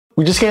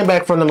We just came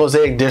back from the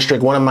Mosaic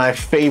District, one of my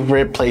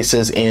favorite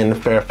places in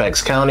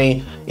Fairfax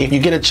County. If you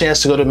get a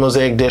chance to go to the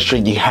Mosaic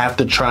District, you have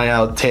to try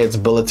out Ted's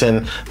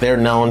Bulletin. They're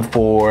known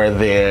for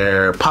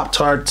their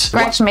Pop-Tarts.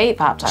 Scratch-made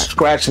Pop-Tarts.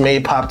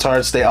 Scratch-made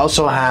Pop-Tarts. They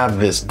also have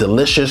this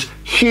delicious,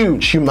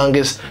 huge,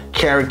 humongous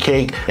carrot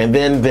cake. And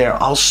then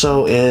there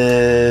also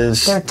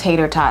is... They're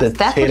tater tots.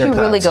 That's what you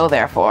really go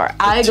there for.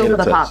 I go for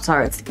the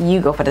Pop-Tarts.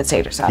 You go for the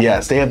tater tots.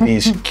 Yes, they have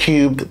these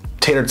cubed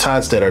tater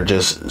tots that are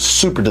just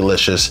super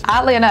delicious.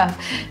 Oddly enough,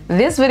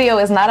 this video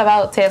is not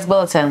about Ted's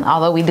Bulletin,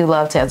 although we do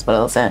love Ted's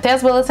Bulletin.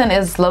 Ted's Bulletin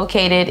is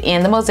located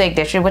in the Mosaic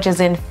District, which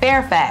is in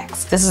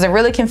Fairfax. This is a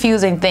really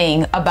confusing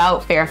thing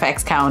about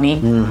Fairfax County,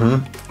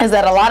 is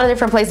that a lot of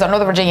different places,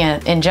 Northern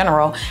Virginia in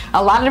general,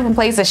 a lot of different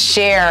places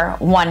share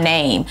one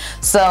name.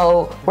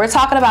 So we're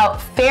talking about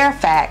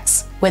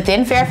Fairfax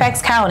within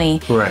Fairfax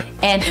County, right?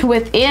 And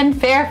within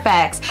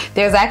Fairfax,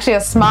 there's actually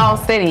a small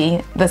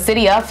city, the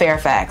city of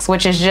Fairfax,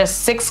 which is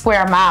just 6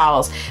 square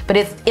miles, but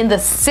it's in the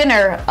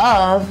center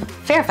of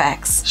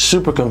Fairfax.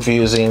 Super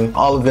confusing.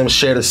 All of them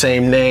share the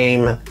same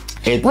name.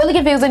 Really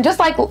confusing, just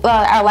like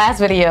our last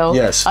video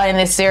in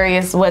this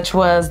series, which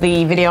was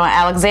the video on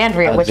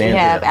Alexandria, which we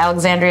have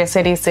Alexandria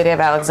City, City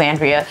of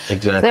Alexandria.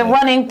 Exactly. The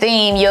running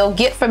theme, you'll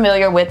get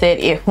familiar with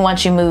it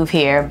once you move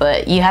here,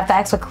 but you have to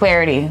ask for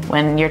clarity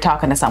when you're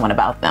talking to someone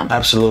about them.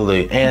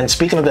 Absolutely. And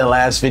speaking of that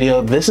last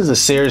video, this is a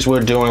series we're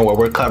doing where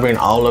we're covering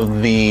all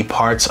of the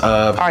parts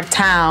of our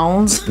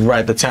towns.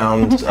 Right, the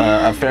towns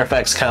of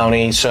Fairfax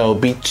County. So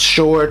be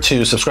sure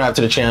to subscribe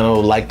to the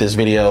channel, like this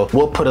video.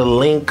 We'll put a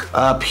link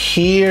up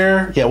here.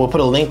 Yeah, we'll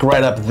put a link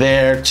right up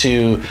there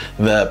to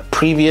the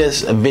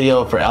previous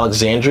video for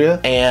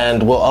Alexandria,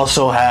 and we'll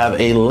also have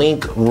a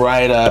link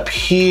right up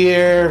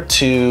here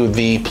to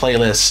the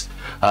playlist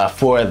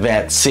for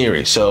that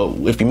series. So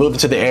if you move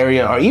into the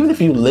area, or even if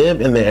you live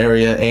in the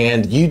area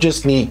and you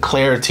just need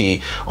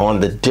clarity on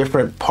the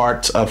different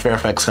parts of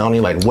Fairfax County,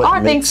 like what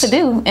are things to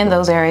do in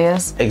those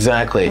areas.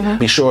 Exactly.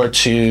 Be sure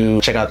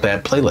to check out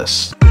that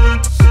playlist.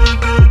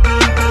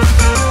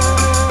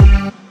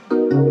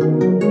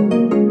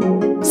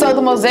 So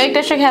the Mosaic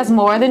District has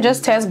more than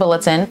just Ted's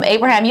Bulletin.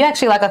 Abraham, you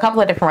actually like a couple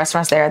of different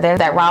restaurants there. There's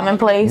that ramen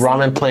place.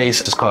 Ramen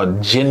place is called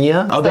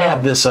Jinya. Oh, they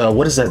have this,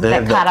 what is that? They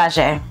have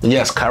karaage.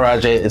 Yes,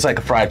 karaage. It's like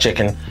a fried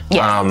chicken.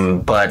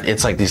 Yes. But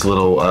it's like these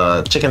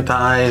little chicken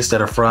thighs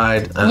that are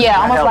fried. Yeah,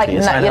 almost healthy. like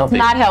it's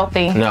not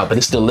healthy. No, but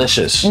it's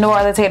delicious. Nor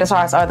are the tater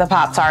tarts or the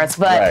Pop-Tarts.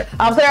 But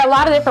there are a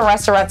lot of different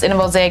restaurants in the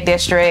Mosaic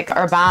District,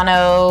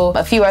 Urbano,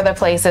 a few other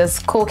places,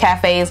 cool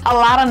cafes, a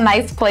lot of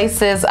nice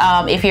places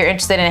if you're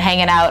interested in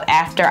hanging out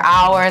after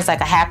hours,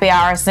 like a happy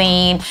hour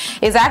scene.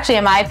 It's actually,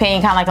 in my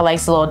opinion, kind of like a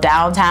nice little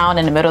downtown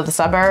in the middle of the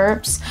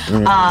suburbs.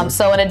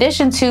 So in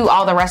addition to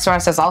all the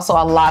restaurants, there's also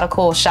a lot of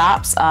cool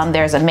shops.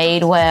 There's a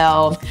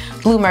Madewell,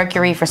 Blue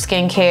Mercury for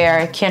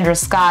skincare, Kendra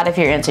Scott if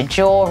you're into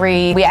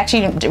jewelry. We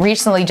actually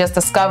recently just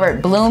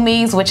discovered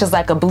Bloomies, which is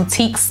like a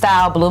boutique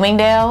style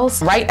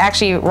Bloomingdale's.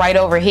 Right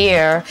over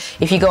here,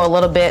 if you go a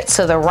little bit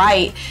to the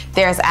right,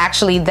 there's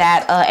actually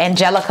that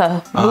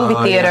Angelica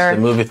movie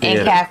theater,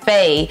 and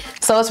cafe.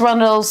 So it's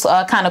one of those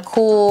kind of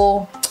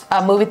cool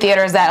movie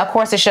theaters that, of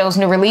course, it shows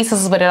new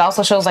releases, but it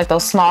also shows like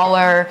those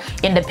smaller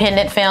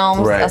independent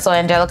films. So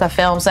Angelica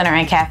Film Center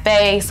and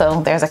Cafe.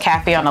 So there's a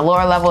cafe on the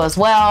lower level as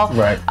well.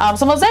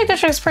 So Mosaic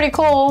District is pretty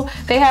cool.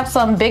 They have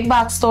some big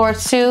box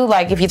stores too.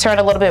 Like if you turn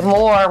a little bit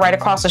more right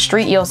across the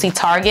street, you'll see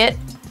Target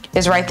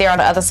is right there on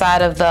the other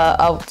side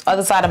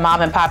of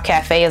Mom and Pop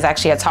Cafe is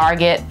actually a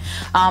Target.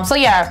 So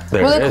yeah,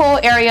 really cool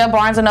area.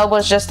 Barnes and Noble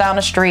is just down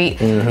the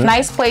street.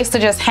 Nice place to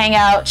just hang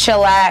out,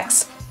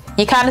 chillax.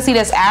 You kind of see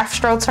this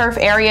AstroTurf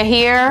area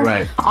here.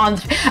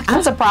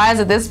 I'm surprised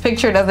that this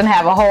picture doesn't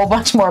have a whole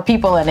bunch more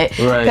people in it.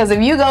 Because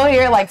if you go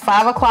here like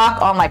 5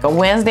 o'clock on like a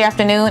Wednesday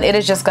afternoon, it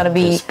is just going to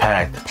be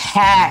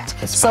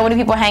packed. So many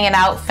people hanging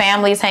out,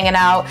 families hanging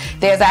out.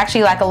 There's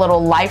actually like a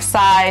little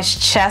life-size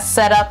chess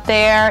set up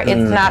there.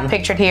 It's not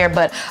pictured here,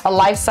 but a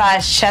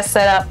life-size chess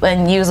set up,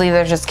 and usually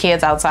there's just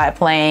kids outside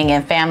playing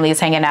and families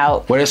hanging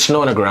out. Well, there's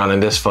snow on the ground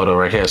in this photo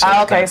right here. So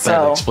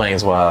that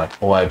explains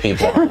why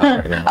people are out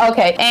right now.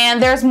 Okay,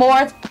 and there's more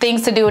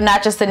things to do,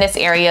 not just in this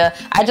area.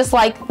 I just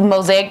like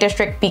Mosaic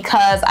District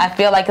because I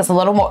feel like it's a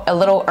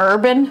little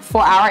urban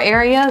for our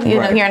area, you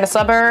know, here in the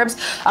suburbs.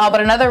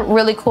 But another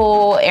really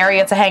cool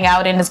area to hang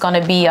out in is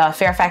going to be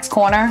Fairfax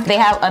Corner. They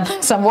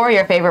have some more of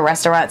your favorite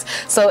restaurants.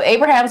 So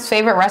Abraham's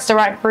favorite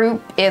restaurant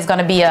group is going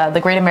to be the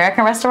Great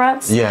American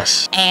Restaurants.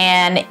 Yes.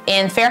 And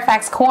in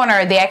Fairfax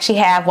Corner, they actually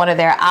have one of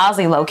their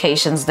Aussie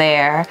locations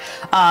there.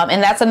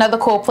 And that's another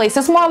cool place.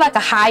 It's more like a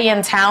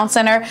high-end town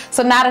center.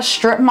 So not a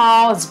strip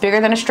mall. It's bigger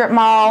than a strip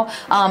mall,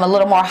 a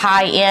little more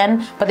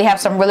high-end, but they have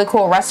some really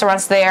cool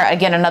restaurants there.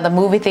 Again, another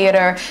movie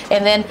theater,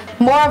 and then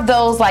more of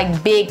those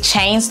like big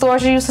chain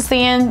stores you're used to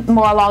seeing,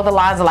 more along the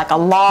lines of like a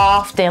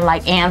Loft and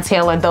like Ann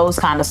Taylor, those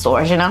kind of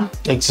stores, you know?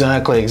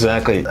 Exactly.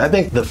 I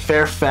think the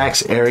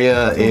Fairfax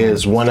area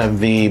is one of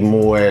the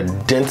more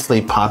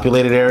densely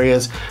populated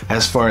areas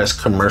as far as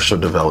commercial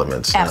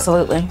developments.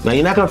 Absolutely. Now,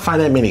 you're not going to find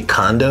that many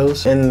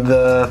condos in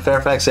the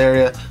Fairfax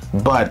area,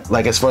 But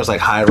like as far as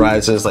like high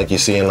rises, like you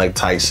see in like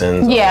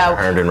Tyson's, or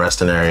Herndon,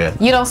 Reston area,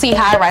 you don't see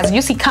high rises.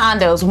 You see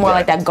condos, more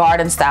like that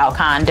garden style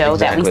condo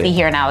that we see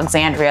here in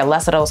Alexandria.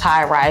 Less of those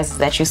high rises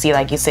that you see,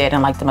 like you said,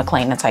 in like the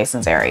McLean and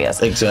Tyson's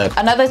areas. Exactly.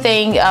 Another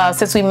thing,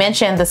 since we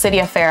mentioned the city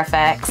of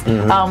Fairfax,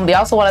 we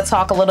also want to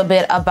talk a little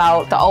bit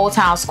about the Old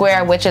Town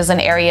Square, which is an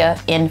area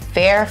in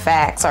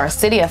Fairfax, or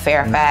city of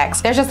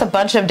Fairfax. There's just a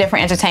bunch of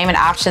different entertainment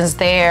options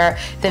there.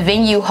 The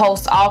venue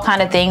hosts all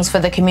kind of things for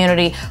the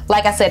community.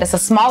 Like I said, it's a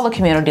smaller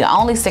community,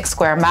 only 6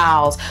 square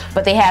miles,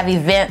 but they have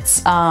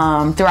events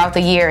throughout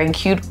the year,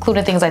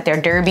 including things like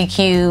their Derby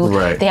Queue.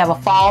 Right. They have a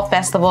fall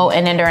festival,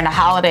 and then during the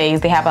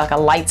holidays, they have like a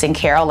lights and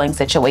caroling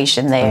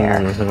situation there.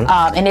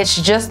 And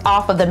it's just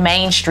off of the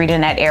main street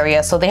in that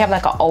area. So they have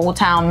like an Old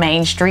Town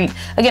Main Street.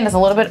 Again, it's a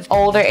little bit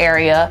older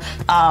area,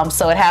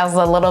 so it has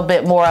a little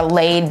bit more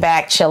laid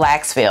back,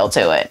 chillax feel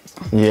to it.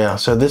 Yeah,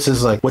 so this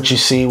is like what you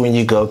see when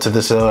you go to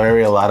this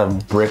area, a lot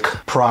of brick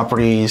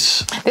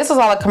properties. This is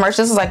all a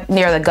commercial. This is like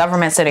near the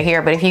government center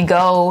here, but if you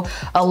go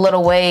a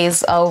little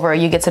ways over,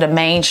 you get to the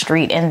main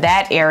street, and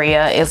that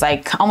area is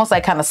like almost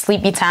like kind of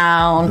sleepy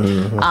town.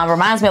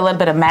 Reminds me a little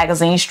bit of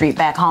Magazine Street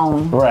back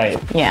home. Right.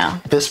 Yeah.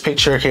 This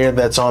picture here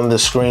that's on the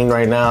screen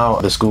right now,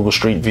 this Google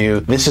Street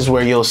View, this is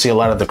where you'll see a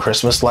lot of the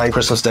Christmas light,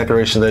 Christmas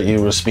decoration that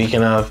you were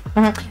speaking of.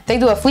 They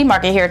do a flea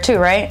market here too,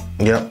 right?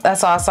 Yep. I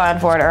saw a sign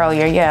for it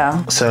earlier,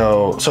 yeah.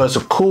 So it's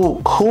a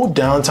cool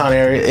downtown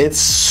area. It's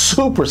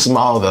super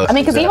small though. I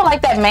mean, because even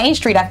like that Main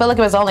Street, I feel like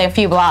it was only a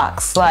few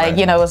blocks. Like,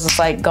 you know, it's just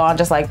like gone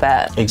just like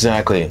that.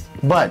 Exactly.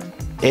 But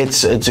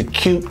it's a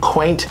cute,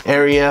 quaint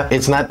area.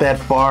 It's not that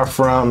far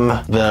from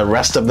the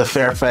rest of the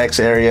Fairfax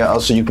area.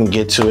 Also, you can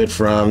get to it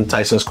from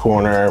Tyson's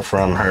Corner,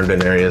 from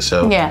Herndon area.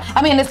 So yeah,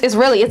 I mean, it's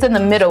really in the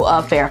middle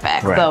of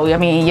Fairfax. Right. So I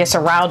mean, you're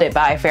surrounded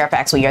by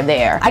Fairfax when you're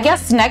there. I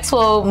guess next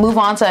we'll move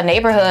on to a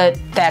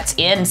neighborhood that's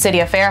in city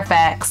of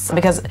Fairfax,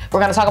 because we're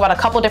going to talk about a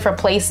couple different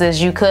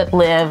places you could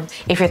live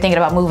if you're thinking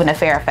about moving to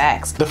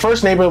Fairfax. The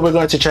first neighborhood we're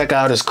going to check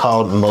out is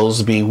called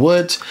Mosby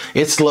Woods.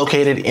 It's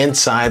located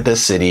inside the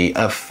city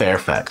of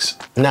Fairfax.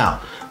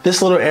 Now,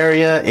 this little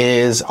area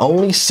is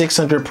only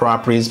 600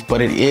 properties,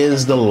 but it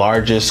is the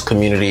largest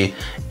community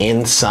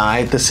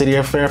inside the city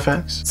of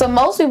Fairfax. So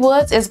Mosby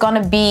Woods is going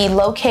to be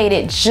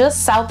located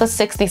just south of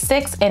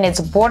 66, and it's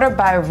bordered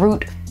by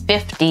Route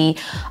 50.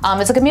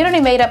 It's a community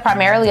made up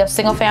primarily of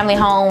single-family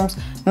homes,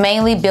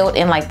 mainly built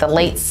in like the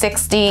late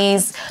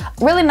 60s.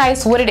 Really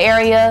nice wooded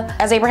area.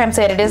 As Abraham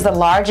said, it is the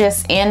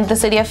largest in the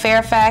city of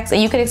Fairfax,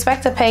 and you could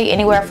expect to pay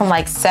anywhere from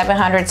like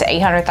 $700,000 to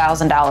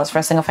 $800,000 for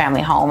a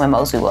single-family home in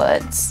Mosby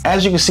Woods.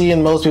 As you can see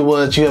in Mosby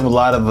Woods, you have a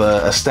lot of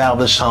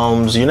established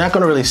homes. You're not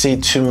going to really see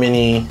too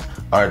many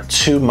or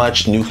too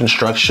much new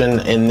construction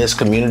in this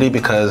community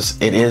because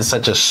it is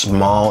such a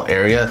small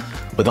area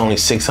with only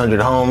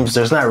 600 homes.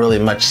 There's not really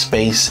much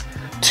space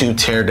to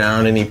tear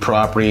down any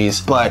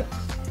properties, but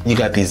you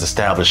got these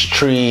established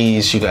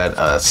trees, you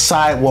got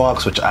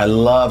sidewalks, which I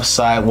love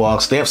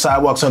sidewalks. They have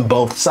sidewalks on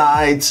both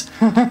sides,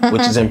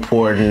 which is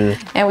important.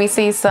 And we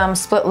see some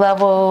split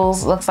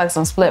levels, looks like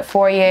some split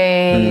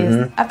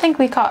foyers. I think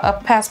we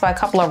passed by a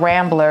couple of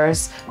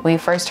ramblers when we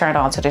first turned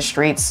onto the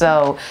street.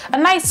 So a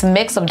nice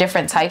mix of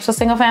different types of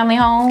single family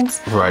homes.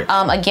 Right.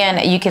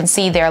 Again, you can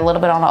see they're a little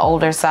bit on the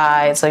older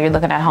side. So you're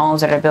looking at homes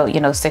that are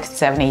built, 60,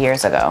 70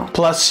 years ago.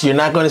 Plus, you're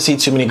not going to see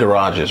too many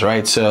garages,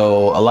 right?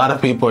 So a lot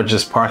of people are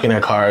just parking their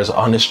cars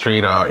on the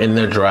street or in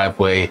their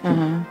driveway.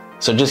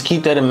 So just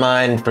keep that in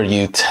mind for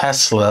you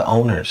Tesla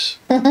owners.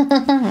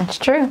 That's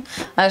true.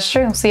 That's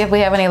true. See if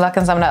we have any luck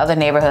in some of the other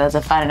neighborhoods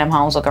of finding them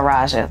homes with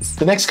garages.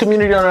 The next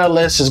community on our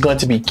list is going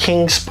to be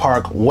Kings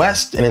Park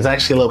West, and it's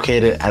actually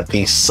located at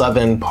the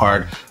southern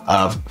part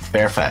of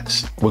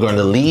Fairfax. We're going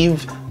to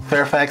leave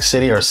Fairfax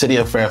City, or city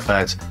of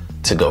Fairfax,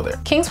 to go there.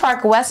 Kings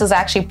Park West is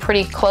actually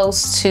pretty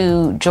close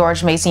to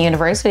George Mason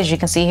University, as you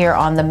can see here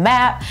on the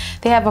map.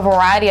 They have a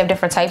variety of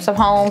different types of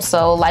homes.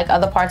 So like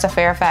other parts of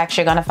Fairfax,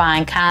 you're gonna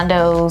find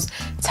condos,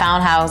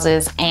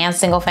 townhouses, and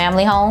single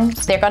family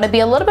homes. They're gonna be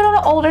a little bit on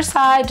the older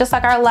side, just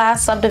like our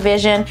last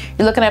subdivision.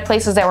 You're looking at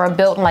places that were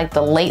built in like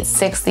the late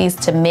 60s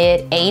to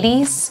mid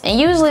 80s. And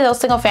usually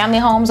those single family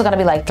homes are gonna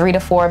be like 3 to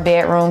 4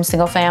 bedroom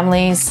single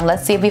families.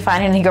 Let's see if we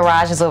find any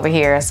garages over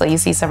here. So you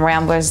see some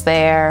ramblers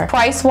there.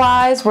 Price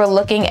wise, we're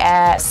looking at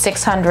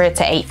 $600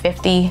 to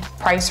 $850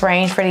 price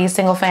range for these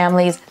single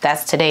families.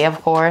 That's today, of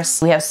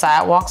course. We have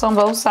sidewalks on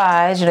both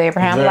sides.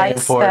 Abraham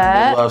likes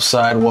that. We love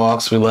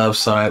sidewalks. We love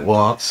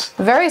sidewalks.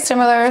 Very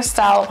similar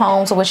style of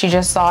homes to what you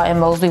just saw in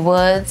Mosby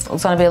Woods.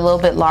 It's going to be a little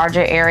bit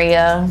larger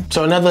area.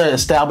 So another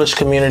established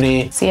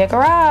community. See a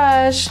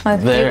garage. A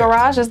few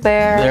garages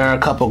there. There are a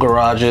couple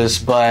garages,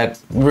 but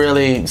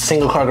really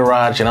single car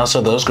garage, and also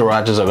those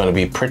garages are going to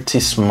be pretty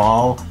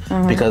small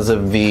because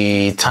of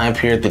the time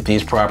period that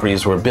these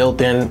properties were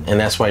built in. and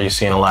that's why you're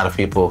seeing a lot of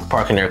people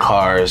parking their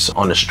cars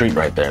on the street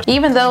right there.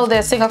 Even though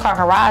they're single car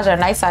garage or a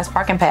nice size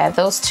parking pad,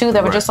 those two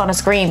that were just on the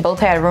screen both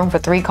had room for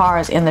 3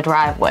 cars in the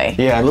driveway.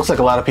 Yeah, it looks like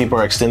a lot of people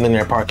are extending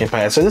their parking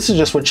pad. So this is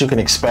just what you can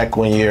expect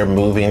when you're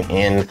moving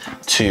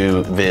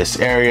into this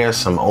area,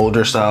 some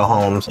older style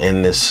homes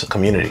in this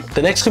community.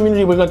 The next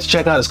community we're going to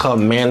check out is called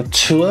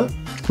Mantua.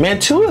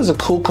 Mantua is a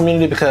cool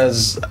community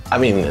because, I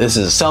mean, this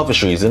is a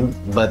selfish reason,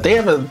 but they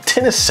have a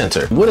tennis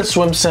center with a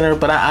swim center,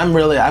 but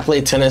I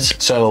play tennis,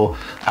 so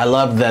I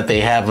love that they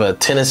have a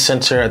tennis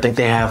center. I think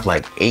they have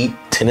like 8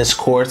 tennis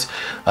courts.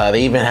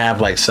 They even have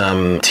like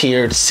some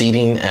tiered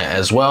seating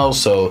as well,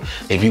 so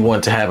if you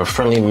want to have a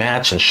friendly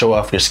match and show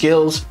off your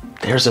skills,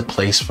 there's a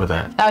place for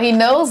that. Now he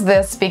knows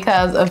this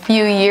because a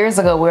few years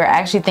ago we were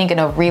actually thinking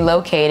of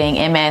relocating,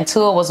 and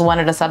Mantua was one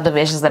of the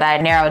subdivisions that I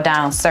narrowed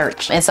down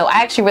search. And so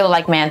I actually really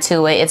like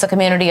Mantua. It's a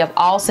community of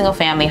all single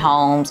family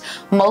homes,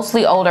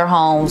 mostly older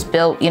homes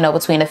built, you know,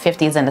 between the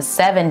 50s and the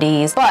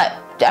 70s. But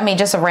I mean,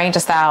 just a range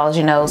of styles,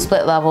 you know,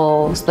 split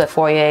level, split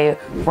foyer,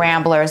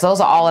 ramblers.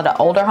 Those are all of the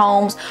older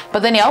homes.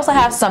 But then they also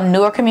have some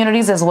newer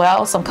communities as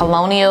well, some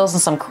colonials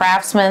and some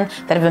craftsmen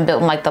that have been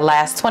built in like the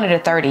last 20 to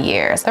 30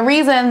 years. The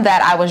reason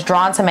that I was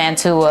drawn to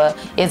Mantua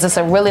is it's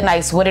a really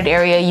nice wooded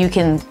area. You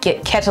can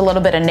catch a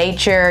little bit of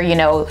nature, you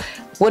know.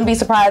 Wouldn't be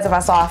surprised if I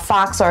saw a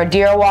fox or a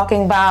deer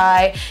walking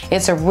by.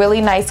 It's a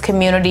really nice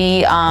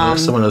community.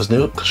 Some of those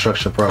new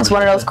construction projects. It's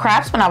one of those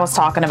craftsmen I was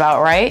talking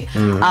about, right?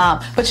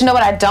 But you know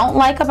what I don't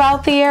like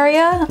about the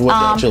area? What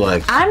don't you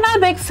like? I'm not a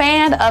big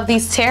fan of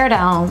these tear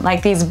down,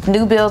 like these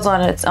new builds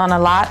on a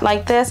lot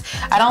like this.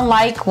 I don't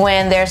like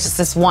when there's just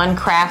this one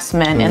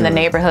craftsman in the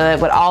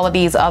neighborhood with all of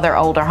these other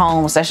older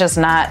homes. That's just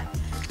not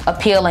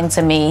appealing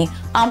to me.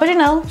 But you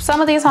know, some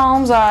of these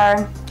homes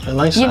are, they're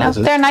nice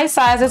sizes. They're nice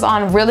sizes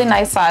on really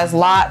nice size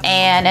lot.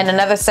 And in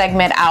another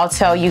segment, I'll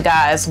tell you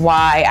guys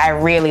why I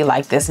really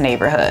like this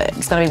neighborhood.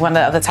 It's gonna be one of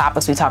the other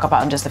topics we talk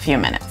about in just a few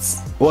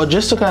minutes. Well,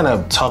 just to kind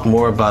of talk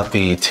more about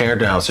the tear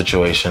down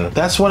situation,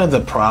 that's one of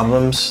the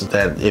problems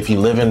that if you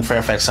live in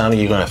Fairfax County,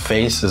 you're gonna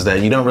face, is that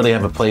you don't really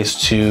have a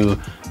place to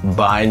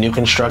buy new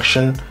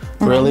construction.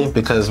 Really,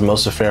 because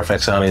most of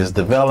Fairfax County is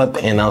developed,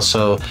 and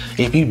also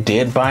if you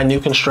did buy new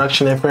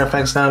construction in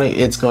Fairfax County,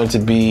 it's going to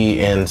be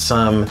in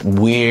some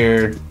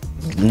weird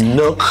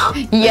nook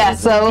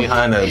so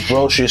behind a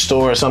grocery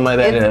store or something like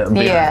that,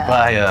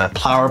 by a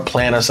power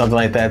plant or something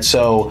like that.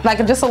 So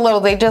like just a little,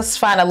 they just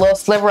find a little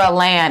sliver of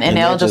land and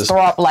they'll just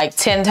throw up like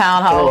 10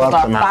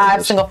 townhomes or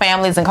 5 single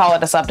families and call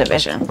it a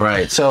subdivision.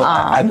 Right. So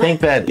I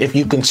think that if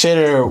you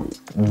consider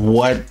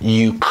what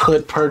you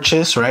could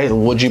purchase, right?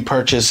 Would you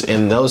purchase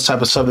in those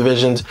type of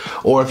subdivisions,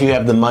 or if you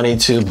have the money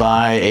to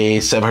buy a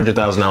 $700,000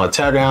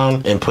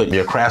 teardown and put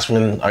your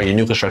craftsman or your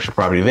new construction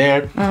property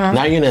there,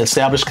 now you're in an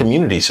established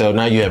community. So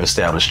now you have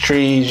established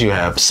trees, you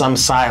have some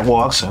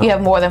sidewalks. You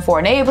have more than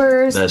 4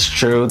 neighbors. That's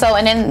true. So,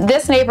 and in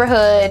this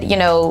neighborhood, you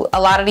know,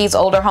 a lot of these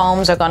older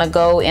homes are going to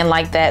go in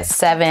like that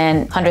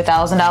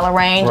 $700,000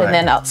 range, and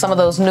then some of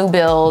those new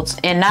builds,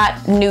 and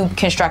not new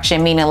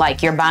construction, meaning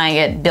like you're buying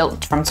it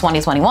built from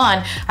 2021.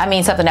 I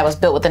mean something that was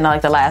built within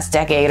like the last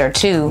decade or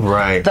 2.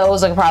 Right.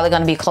 Those are probably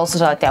going to be closer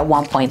to like that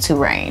 1.2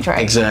 range,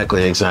 right?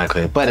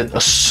 Exactly. But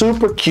a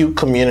super cute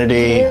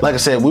community. Like I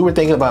said, we were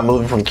thinking about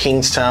moving from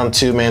Kingstown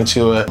to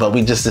Mantua, but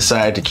we just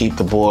decided to keep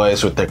the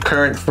boys with their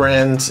current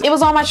friends. It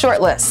was on my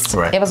short list.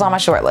 Right. It was on my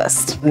short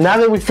list. Now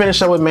that we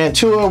finished up with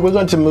Mantua, we're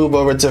going to move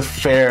over to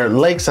Fair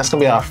Lakes. That's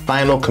going to be our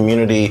final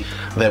community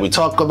that we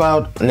talk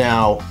about.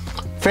 Now,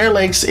 Fair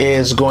Lakes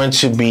is going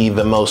to be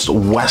the most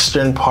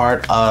western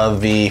part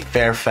of the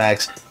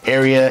Fairfax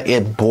area.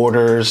 It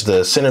borders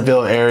the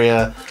Centerville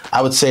area.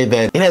 I would say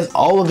that it has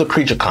all of the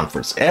creature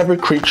comforts, every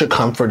creature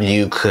comfort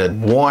you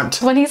could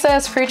want. When he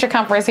says creature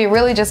comforts, he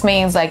really just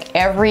means like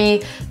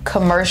every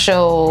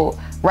commercial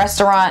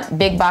restaurant,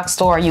 big box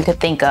store you could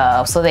think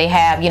of. So they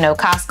have, you know,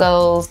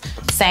 Costco's,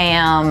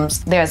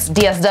 Sam's, there's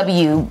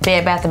DSW,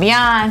 Bed Bath &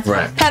 Beyond,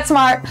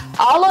 PetSmart,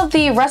 all of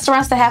the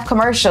restaurants that have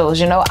commercials,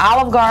 you know,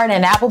 Olive Garden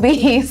and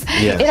Applebee's.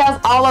 It has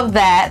all of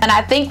that. And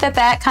I think that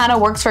that kind of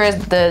works for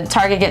the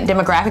target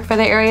demographic for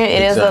the area.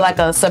 It is like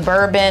a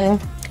suburban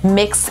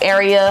mixed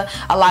area.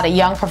 A lot of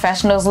young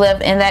professionals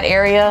live in that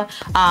area.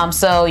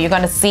 So you're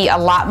going to see a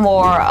lot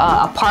more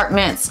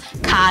apartments,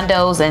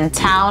 condos, and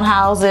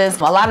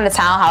townhouses. A lot of the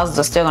townhouses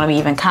are still going to be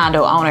even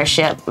condo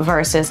ownership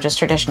versus just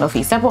traditional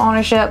fee simple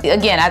ownership.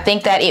 Again, I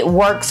think that it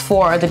works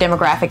for the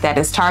demographic that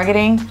it's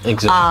targeting.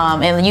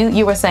 And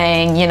you were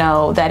saying, you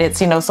know, that it's,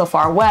 you know, so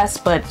far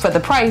west, but for the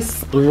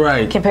price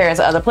compared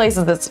to other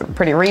places, that's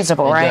pretty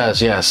reasonable, right?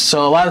 Yes, yes.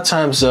 So a lot of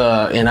times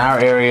in our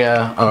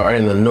area or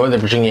in the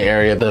Northern Virginia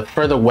area, the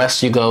further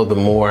west you go, the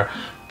more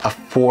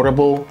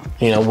affordable,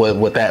 you know,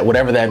 what that,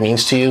 whatever that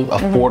means to you,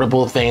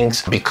 affordable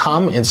things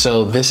become. And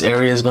so this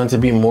area is going to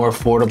be more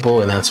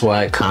affordable, and that's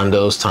why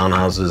condos,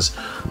 townhouses,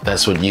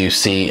 that's what you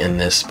see in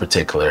this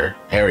particular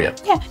area.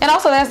 Yeah, and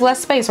also there's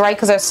less space, right?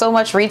 Because there's so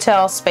much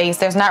retail space.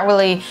 There's not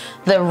really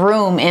the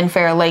room in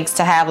Fair Lakes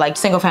to have like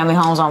single family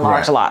homes on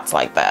large lots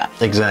like that.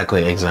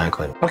 Exactly,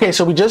 exactly. Okay,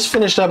 so we just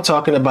finished up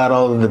talking about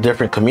all of the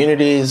different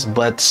communities,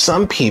 but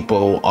some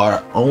people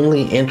are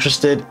only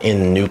interested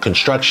in new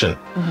construction.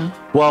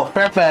 Well,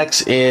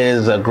 Fairfax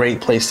is a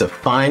great place to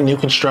find new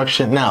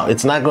construction. Now,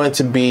 it's not going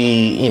to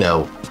be, you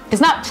know,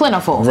 it's not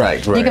plentiful.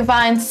 Right. You can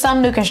find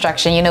some new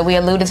construction. You know, we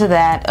alluded to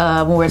that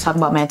when we were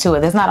talking about Mantua.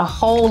 There's not a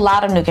whole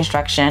lot of new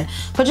construction,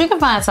 but you can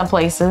find some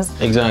places.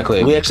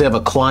 Exactly. We actually have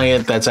a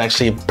client that's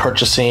actually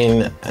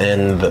purchasing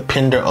in the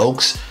Pender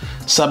Oaks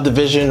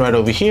subdivision right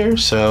over here,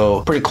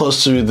 so pretty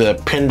close to the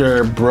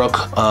Pender Brook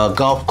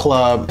Golf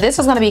Club. This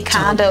is going to be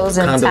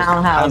condos and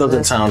townhouses. Condos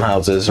and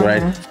townhouses,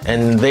 right?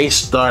 And they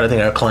start, I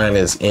think our client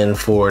is in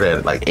for it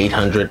at like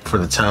 800 for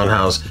the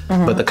townhouse,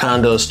 but the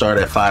condos start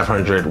at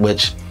 500,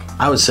 which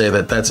I would say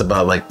that that's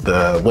about like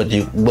what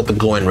the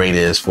going rate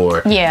is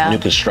for new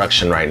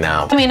construction right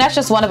now. I mean, that's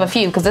just one of a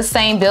few, because this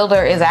same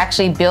builder is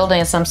actually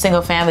building some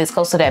single families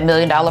close to that $1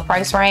 million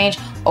price range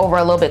over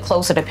a little bit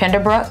closer to Pender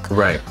Brook.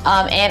 Right.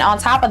 And on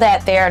top of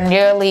that, there are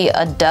nearly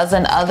a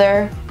dozen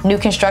other new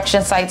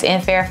construction sites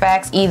in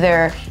Fairfax,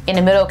 either in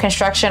the middle of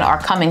construction or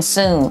coming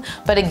soon.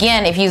 But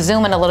again, if you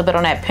zoom in a little bit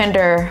on that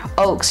Pender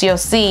Oaks, you'll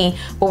see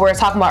what we were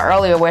talking about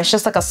earlier, where it's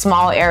just like a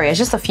small area, it's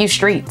just a few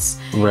streets,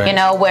 you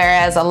know,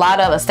 whereas a lot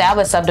of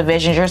established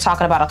subdivisions, you're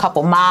talking about a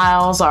couple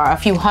miles or a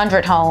few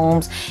hundred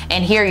homes,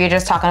 and here you're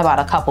just talking about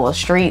a couple of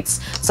streets.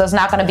 So it's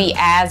not going to be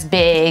as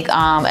big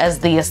as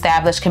the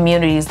established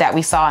communities that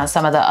we saw in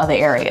some of the other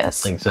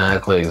areas.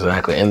 Exactly,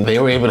 exactly. And they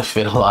were able to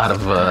fit a lot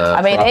of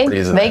I mean,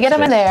 they get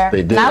them in there.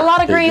 They do. Not a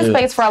lot of green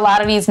space for a lot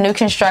of these new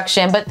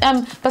construction, but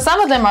some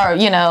of them are,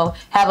 you know,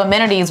 have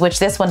amenities, which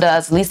this one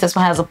does. At least this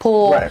one has a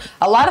pool. Right.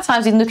 A lot of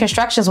times these new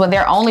constructions, when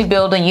they're only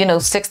building, you know,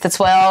 6 to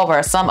 12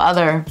 or some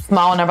other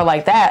small number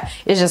like that,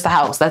 it's just a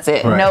house. That's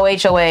it. Right. No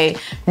HOA,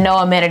 no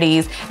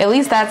amenities. At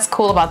least that's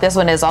cool about this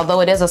one, is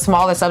although it is a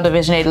smaller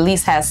subdivision, it at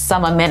least has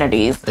some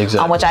amenities,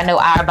 which I know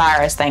our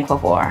buyer is thankful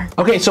for.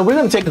 Okay, so we're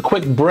going to take a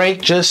quick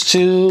break just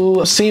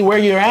to see where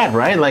you're at,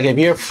 right? Like if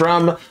you're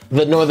from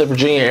the Northern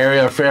Virginia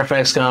area,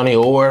 Fairfax County,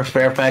 or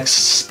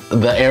Fairfax,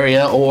 the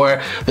area,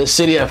 or the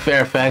city of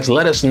Fairfax,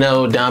 let us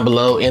know down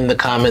below in the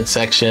comment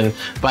section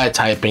by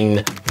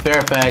typing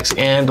Fairfax,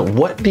 and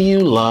what do you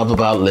love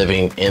about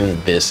living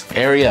in this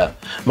area?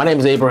 My name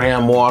is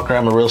Abraham Walker.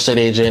 I'm a real estate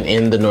agent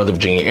in the Northern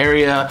Virginia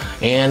area,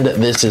 and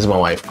this is my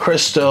wife,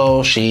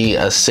 Crystal. She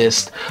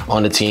assists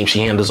on the team. She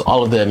handles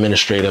all of the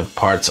administrative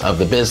parts of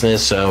the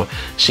business. So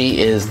she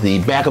is the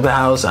back of the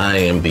house. I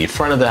am the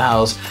front of the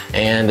house,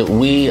 and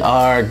we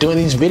are doing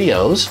these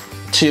videos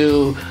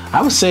to,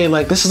 I would say,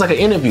 like, this is like an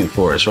interview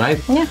for us,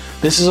 right? Yeah.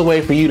 This is a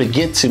way for you to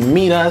get to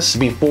meet us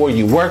before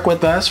you work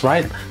with us,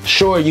 right?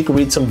 Sure, you can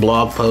read some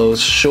blog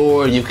posts.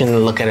 Sure, you can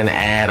look at an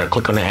ad or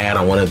click on an ad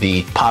on one of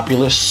the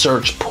popular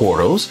search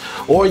portals,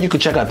 or you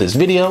could check out this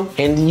video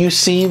and you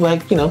see,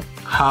 like, you know,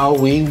 how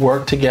we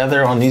work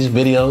together on these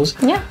videos.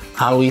 Yeah.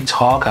 How we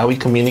talk, how we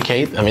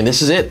communicate. I mean,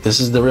 this is it. This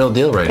is the real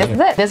deal right here. This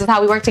is it. This is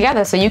how we work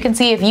together. So you can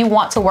see if you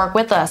want to work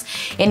with us.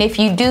 And if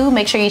you do,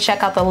 make sure you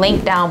check out the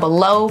link down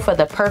below for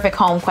the perfect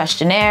home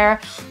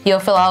questionnaire.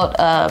 You'll fill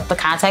out the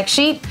contact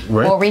sheet.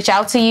 Right. We'll reach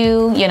out to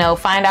you, you know,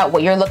 find out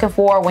what you're looking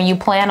for when you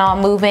plan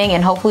on moving,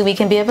 and hopefully we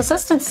can be of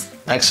assistance.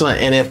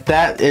 Excellent. And if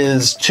that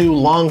is too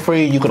long for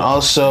you, you can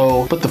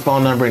also put the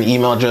phone number and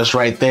email address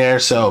right there.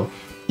 So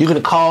you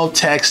can call,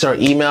 text, or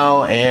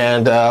email,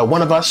 and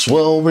one of us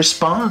will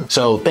respond.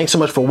 So thanks so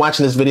much for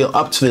watching this video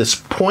up to this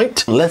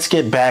point. Let's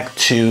get back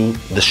to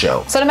the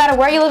show. So no matter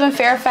where you live in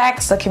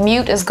Fairfax, the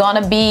commute is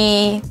going to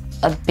be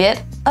a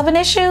bit of an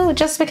issue,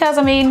 just because,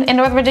 I mean, in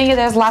Northern Virginia,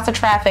 there's lots of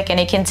traffic, and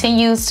it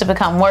continues to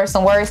become worse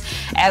and worse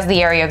as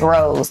the area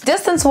grows.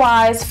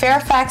 Distance-wise,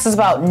 Fairfax is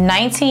about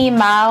 19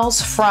 miles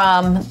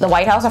from the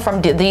White House, or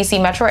from the DC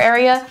metro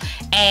area,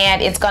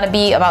 and it's going to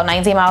be about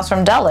 19 miles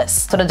from Dulles.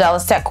 So the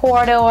Dulles Tech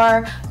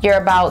Corridor, you're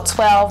about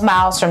 12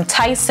 miles from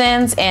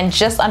Tyson's, and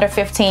just under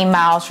 15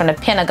 miles from the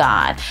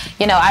Pentagon.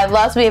 You know, I'd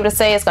love to be able to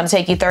say it's going to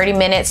take you 30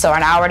 minutes or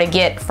an hour to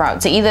get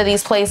to either of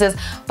these places,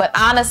 but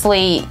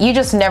honestly, you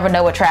just never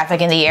know with traffic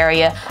in the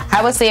area.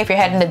 I would say if you're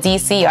heading to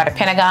DC or the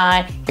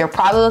Pentagon, you're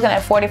probably looking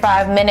at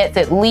 45 minutes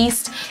at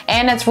least,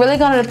 and it's really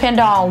going to depend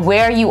on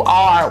where you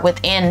are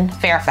within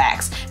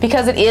Fairfax,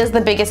 because it is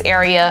the biggest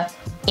area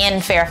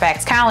in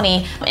Fairfax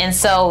County. And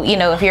so, you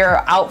know, if you're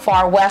out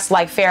far west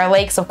like Fair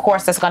Lakes, of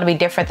course that's going to be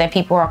different than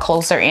people who are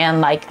closer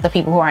in, like the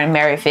people who are in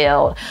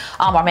Merrifield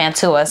or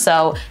Mantua.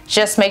 So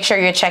just make sure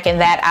you're checking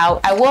that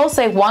out. I will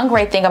say one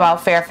great thing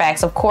about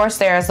Fairfax, of course,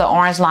 there's the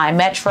Orange Line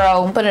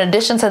Metro, but in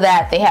addition to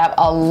that, they have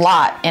a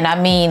lot, and I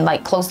mean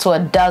like close to a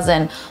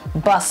dozen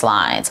bus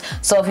lines.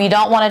 So if you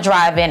don't want to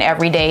drive in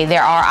every day,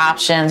 there are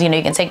options. You know,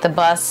 you can take the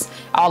bus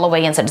all the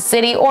way into the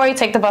city, or you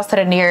take the bus to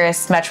the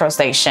nearest metro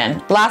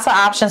station. Lots of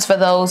options for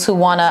those who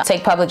want to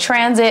take public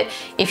transit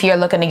if you're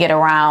looking to get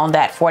around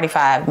that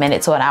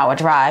 45-minute to an hour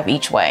drive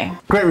each way.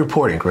 Great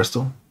reporting,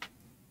 Crystal.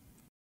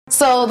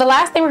 So the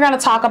last thing we're going to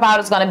talk about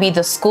is going to be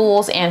the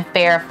schools in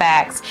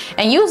Fairfax.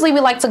 And usually we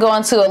like to go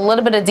into a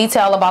little bit of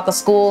detail about the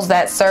schools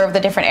that serve the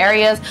different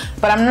areas,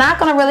 but I'm not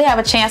going to really have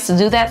a chance to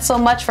do that so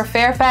much for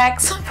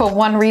Fairfax for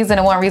one reason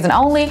and one reason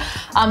only.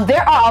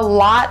 There are a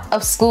lot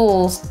of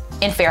schools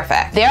in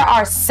Fairfax. There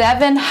are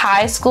 7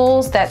 high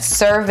schools that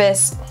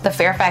service the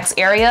Fairfax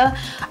area.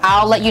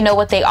 I'll let you know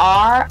what they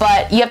are,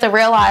 but you have to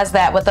realize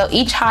that with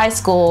each high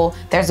school,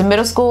 there's a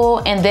middle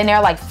school, and then there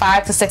are like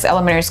 5 to 6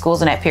 elementary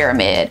schools in that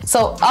pyramid.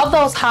 So of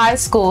those high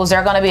schools, there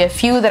are going to be a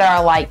few that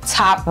are like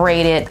top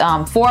rated.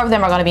 4 of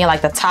them are going to be in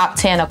like the top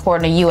 10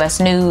 according to US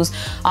News.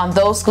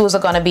 Those schools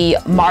are going to be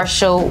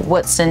Marshall,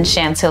 Woodson,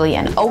 Chantilly,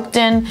 and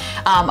Oakton.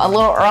 A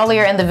little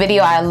earlier in the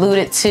video, I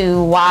alluded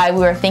to why we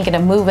were thinking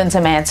of moving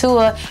to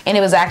Mantua, and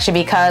it was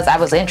actually because I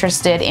was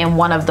interested in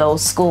one of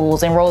those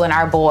schools, enrolling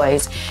our boys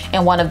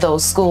in one of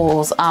those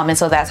schools, and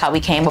so that's how we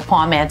came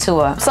upon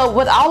Mantua. So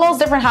with all those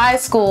different high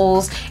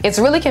schools, it's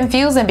really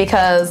confusing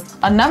because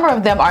a number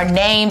of them are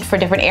named for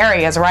different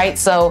areas, right?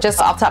 So just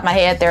off the top of my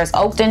head, there's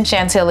Oakton,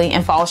 Chantilly,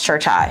 and Falls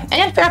Church High,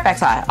 and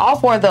Fairfax High. All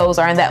 4 of those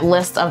are in that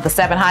list of the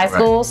 7 high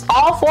schools.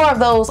 All 4 of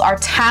those are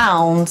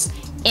towns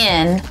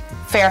in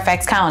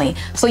Fairfax County.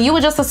 So you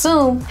would just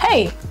assume,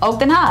 hey,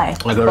 Oakton High,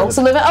 folks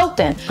who live in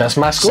Oakton. That's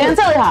my school.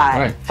 Chantilly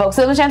High, folks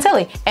who live in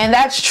Chantilly. And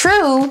that's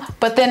true,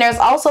 but then there's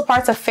also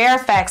parts of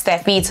Fairfax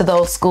that feed to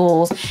those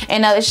schools.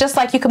 And it's just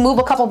like you can move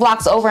a couple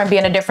blocks over and be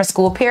in a different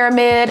school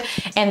pyramid.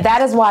 And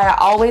that is why I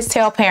always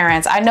tell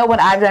parents, I know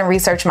when I've done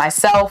research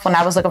myself, when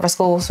I was looking for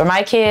schools for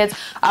my kids,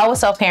 I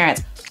always tell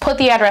parents, put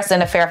the address in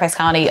the Fairfax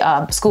County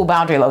school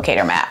boundary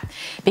locator map.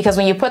 Because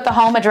when you put the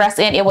home address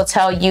in, it will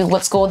tell you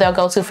what school they'll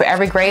go to for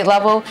every grade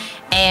level.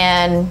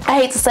 And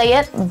I hate to say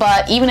it,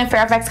 but even in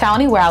Fairfax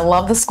County, where I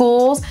love the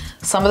schools,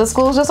 some of the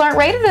schools just aren't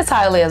rated as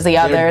highly as the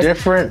others. They're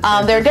different.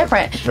 They're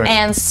different. Right.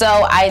 And so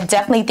I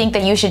definitely think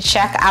that you should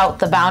check out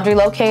the boundary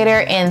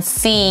locator and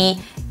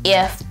see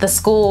if the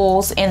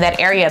schools in that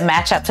area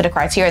match up to the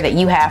criteria that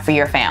you have for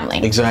your family.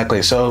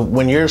 Exactly. So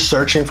when you're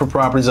searching for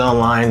properties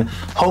online,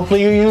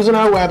 hopefully you're using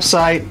our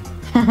website,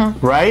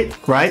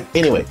 right?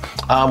 Anyway,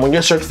 when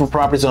you're searching for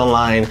properties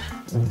online,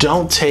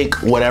 don't take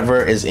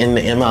whatever is in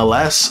the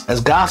MLS as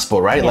gospel,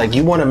 right? Yeah. Like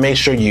you want to make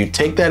sure you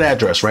take that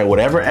address, right?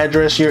 Whatever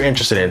address you're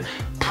interested in,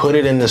 put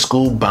it in the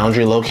school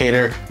boundary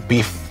locator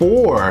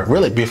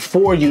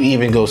before you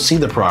even go see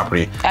the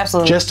property.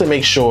 Absolutely. Just to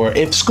make sure,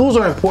 if schools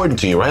are important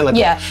to you, right? Like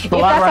yeah, if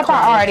that's a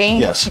priority,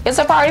 yes. It's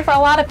a priority for a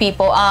lot of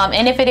people.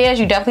 And if it is,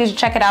 you definitely should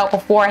check it out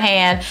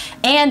beforehand.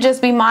 And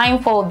just be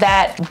mindful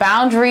that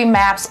boundary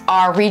maps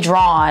are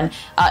redrawn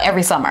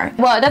every summer.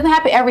 Well, it doesn't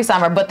happen every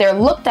summer, but they're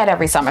looked at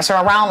every summer. So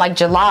around like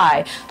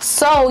July.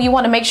 So you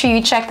want to make sure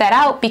you check that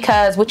out,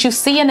 because what you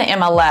see in the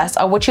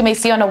MLS or what you may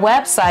see on the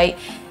website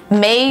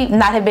may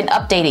not have been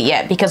updated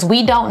yet, because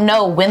we don't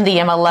know when the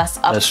MLS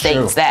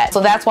updates that. So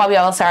that's why we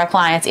always tell our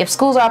clients, if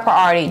schools are a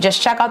priority,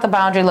 just check out the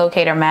boundary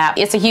locator map.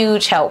 It's a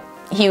huge help.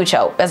 Huge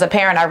help. As a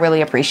parent, I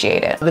really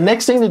appreciate it. The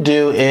next thing to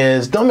do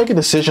is don't make a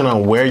decision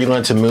on where you're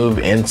going to move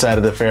inside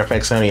of the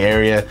Fairfax County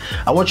area.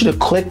 I want you to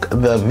click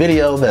the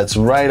video that's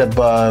right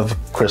above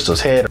Crystal's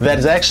head. That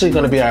is actually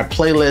going to be our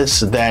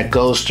playlist that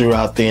goes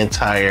throughout the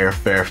entire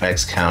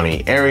Fairfax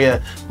County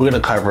area. We're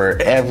going to cover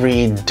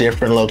every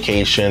different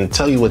location,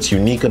 tell you what's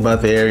unique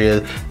about the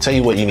area, tell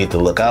you what you need to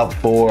look out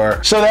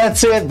for. So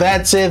that's it.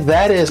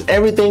 That is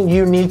everything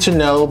you need to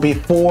know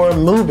before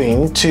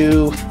moving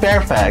to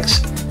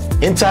Fairfax.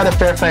 Inside of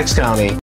Fairfax County.